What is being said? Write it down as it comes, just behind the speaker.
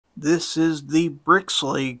This is the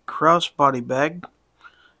Brixley Crossbody Bag.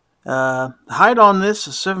 Height on this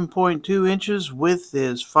is 7.2 inches, width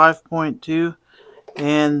is 5.2,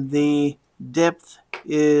 and the depth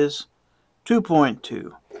is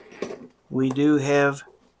 2.2. We do have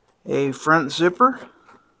a front zipper,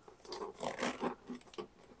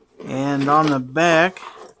 and on the back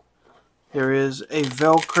there is a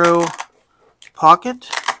Velcro pocket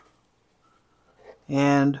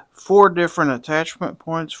and 4 different attachment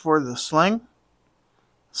points for the sling.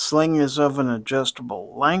 Sling is of an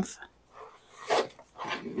adjustable length.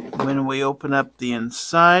 When we open up the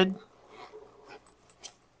inside,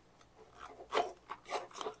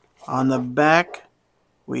 on the back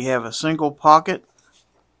we have a single pocket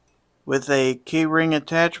with a key-ring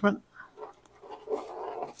attachment,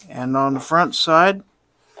 and on the front side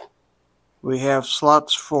we have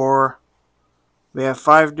 5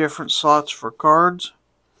 different slots for cards,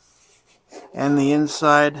 and the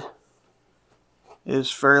inside is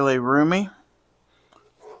fairly roomy.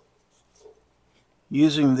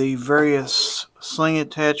 Using the various sling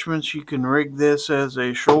attachments, you can rig this as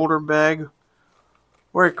a shoulder bag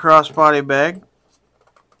or a crossbody bag,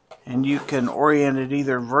 and you can orient it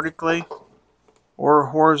either vertically or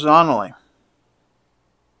horizontally.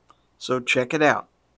 So check it out.